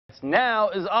Now,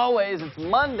 as always, it's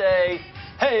Monday.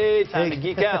 Hey, time to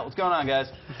geek out. What's going on, guys?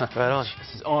 Right on.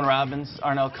 This is Owen Robbins,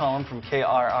 Arnell Cullum from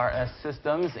KRRS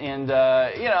Systems, and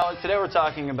today we're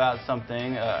talking about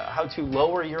something, how to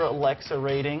lower your Alexa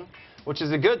rating, which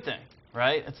is a good thing,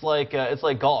 right? It's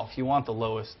like golf. You want the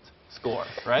lowest score,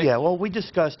 right? Yeah, well, we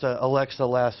discussed Alexa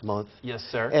last month. Yes,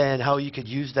 sir. And how you could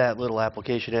use that little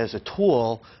application as a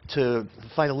tool to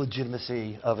find a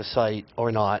legitimacy of a site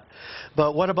or not.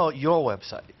 But what about your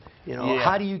website? You know,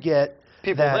 how do you get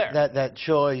that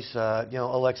choice,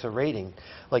 Alexa rating?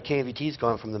 Like KVT's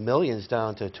gone from the millions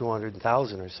down to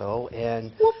 200,000 or so,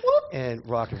 and and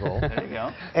rock and roll. There you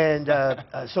go. And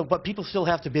but people still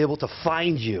have to be able to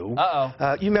find you.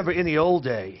 Uh-oh. You remember in the old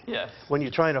day, yes, when you're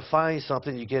trying to find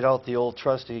something, you get out the old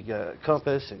trusty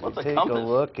compass and you take a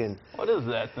look. And what is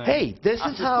that thing? Hey, this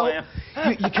is how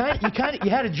you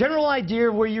had a general idea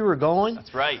of where you were going.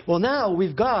 That's right. Well, now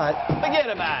we've got forget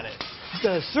about it.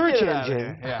 The search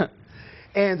engine. Yeah.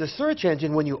 And the search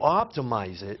engine, when you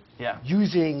optimize it,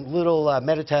 using little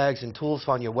meta tags and tools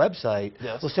on your website,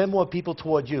 will send more people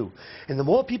toward you. And the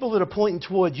more people that are pointing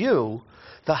toward you,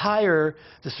 the higher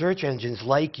the search engines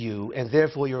like you, and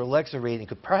therefore your Alexa rating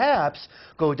could perhaps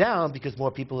go down because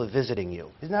more people are visiting you.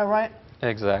 Isn't that right?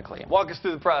 Exactly. Walk us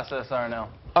through the process, Arnell.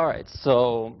 All right,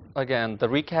 so again, the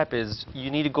recap is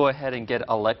you need to go ahead and get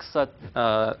Alexa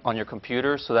on your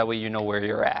computer so that way you know where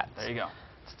you're at. There you go.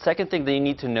 Second thing that you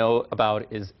need to know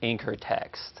about is anchor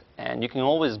text. And you can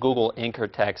always Google anchor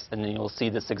text and then you'll see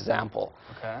this example.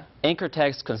 Okay. Anchor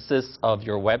text consists of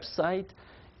your website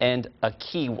and a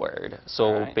keyword.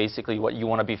 So basically what you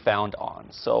want to be found on.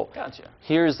 So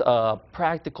here's a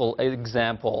practical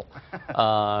example. Wait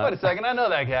a second, I know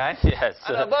that guy. Yes.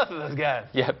 I know both of those guys.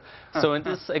 Yep. So in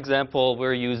this example,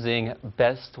 we're using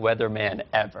best weatherman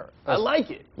ever. I like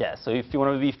it. Yeah, so if you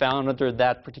want to be found under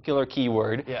that particular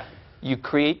keyword, you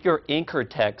create your anchor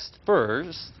text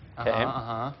first,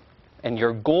 okay? And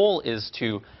your goal is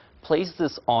to place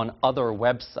this on other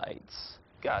websites.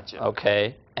 Gotcha.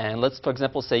 Okay, and let's, for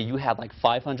example, say you had like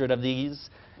 500 of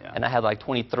these, and I had like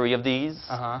 23 of these.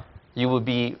 You would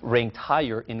be ranked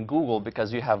higher in Google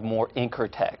because you have more anchor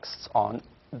texts on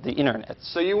the internet.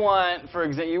 So you want, for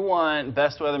example, you want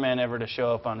best weatherman ever to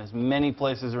show up on as many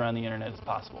places around the internet as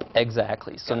possible.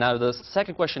 Exactly. So now the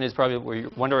second question is probably what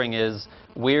you're wondering is,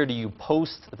 where do you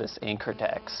post this anchor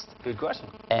text? Good question.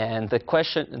 And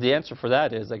the answer for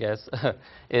that is, I guess,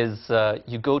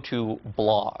 you go to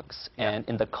blogs, and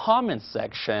in the comments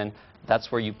section,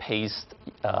 that's where you paste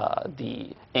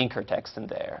the anchor text in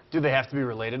there. Do they have to be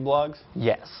related blogs?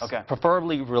 Yes. Okay.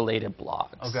 Preferably related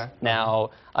blogs. Okay.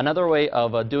 Now, another way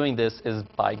of doing this is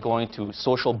by going to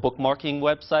social bookmarking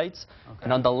websites.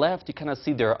 And on the left, you kind of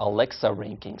see their Alexa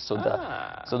rankings. So,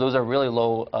 so those are really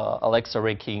low Alexa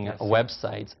ranking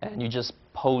websites. And you just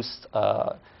post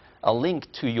a link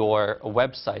to your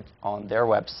website on their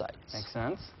websites. Makes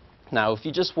sense. Now, if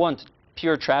you just want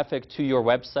pure traffic to your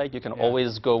website, you can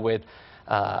always go with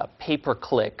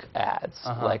pay-per-click ads,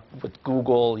 like with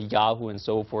Google, Yahoo, and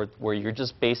so forth, where you're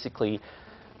just basically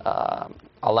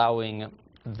allowing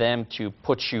them to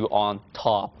put you on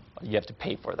top. You have to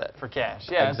pay for that. For cash.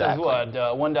 Yeah, exactly.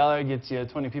 So what, $1 gets you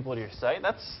 20 people to your site?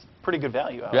 That's pretty good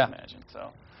value, I would imagine. So.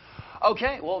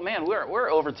 Okay, well, man, we're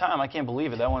over time. I can't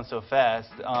believe it. That went so fast.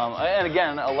 And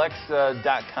again,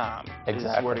 Alexa.com is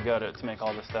where to go to make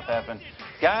all this stuff happen.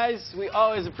 Guys, we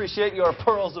always appreciate your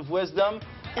pearls of wisdom.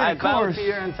 I bow to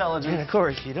your intelligence. And of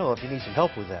course, if you need some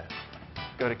help with that,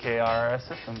 go to KRRS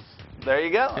Systems. There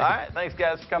you go. All right, thanks,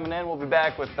 guys, for coming in. We'll be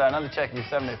back with another check of your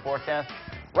 7-day forecast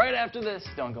right after this.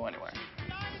 Don't go anywhere.